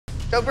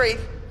Go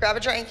breathe. Grab a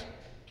drink.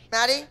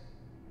 Maddie,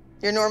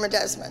 you're Norma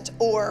Desmond,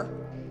 or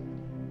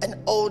an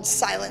old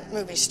silent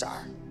movie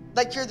star.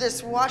 Like you're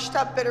this washed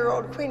up, bitter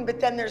old queen, but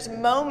then there's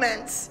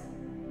moments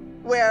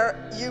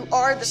where you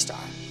are the star.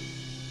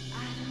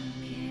 I don't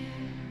care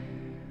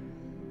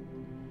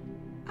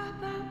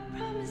about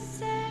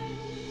promises.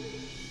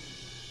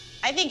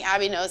 I think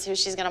Abby knows who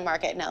she's gonna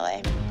market in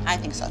LA. I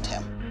think so too.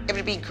 It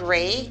would be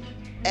great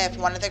if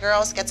one of the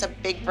girls gets a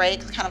big break,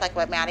 kind of like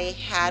what Maddie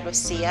had with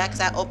Sia, because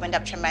that opened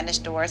up tremendous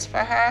doors for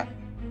her.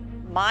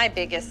 My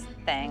biggest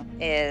thing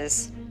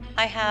is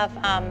I have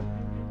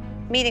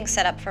meetings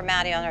set up for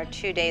Maddie on her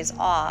 2 days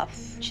off.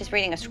 She's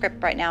reading a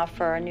script right now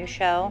for a new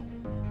show.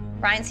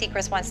 Ryan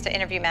Seacrest wants to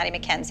interview Maddie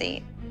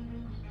McKenzie.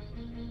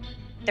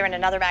 They're in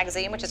another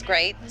magazine, which is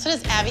great. So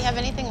does Abby have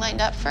anything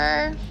lined up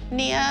for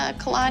Nia,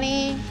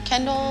 Kalani,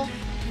 Kendall?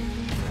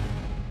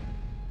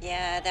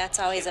 Yeah, that's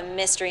always a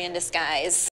mystery in disguise.